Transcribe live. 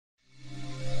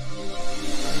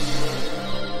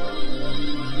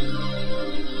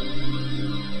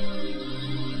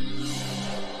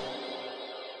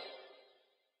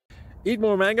Eat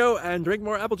more mango and drink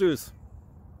more apple juice.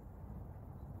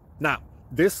 Now,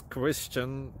 this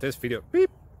video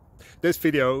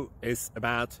is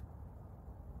about...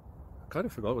 I kind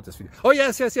of forgot what this video... Oh,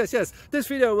 yes. This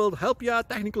video will help you out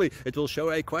technically. It will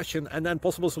show a question and then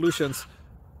possible solutions.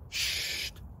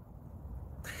 Shh.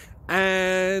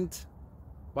 And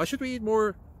why should we eat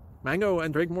more mango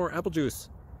and drink more apple juice?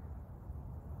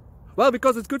 Well,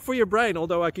 because it's good for your brain,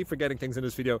 although I keep forgetting things in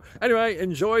this video. Anyway,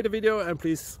 enjoy the video and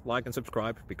please like and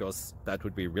subscribe, because that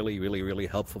would be really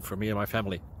helpful for me and my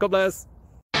family. God bless!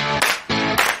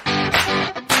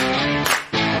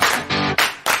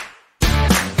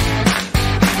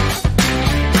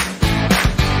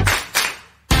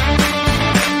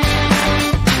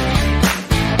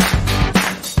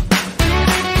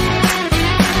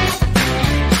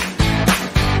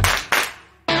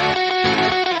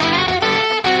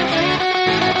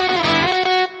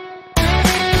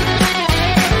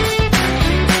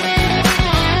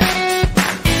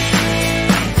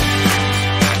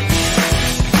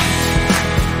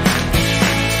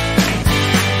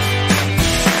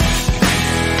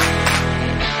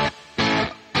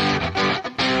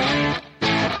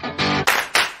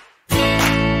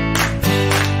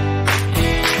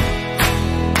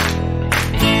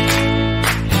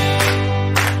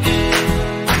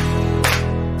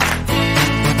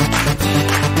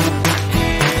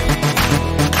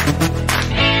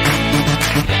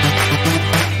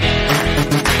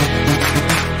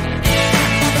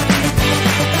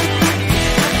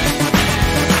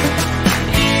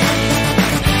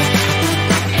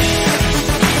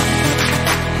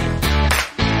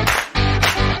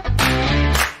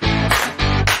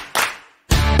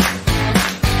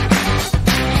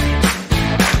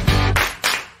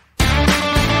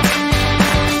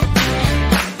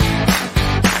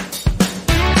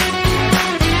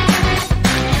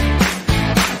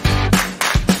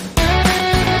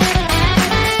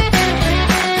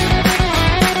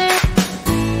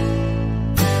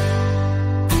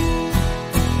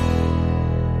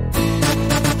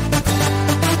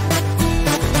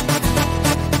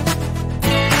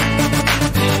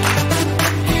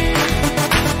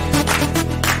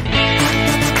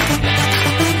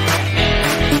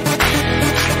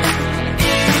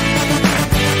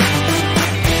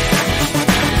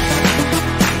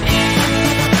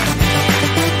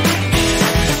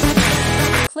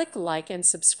 Click like and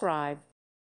subscribe.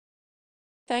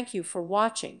 Thank you for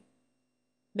watching.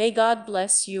 May God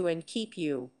bless you and keep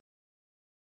you.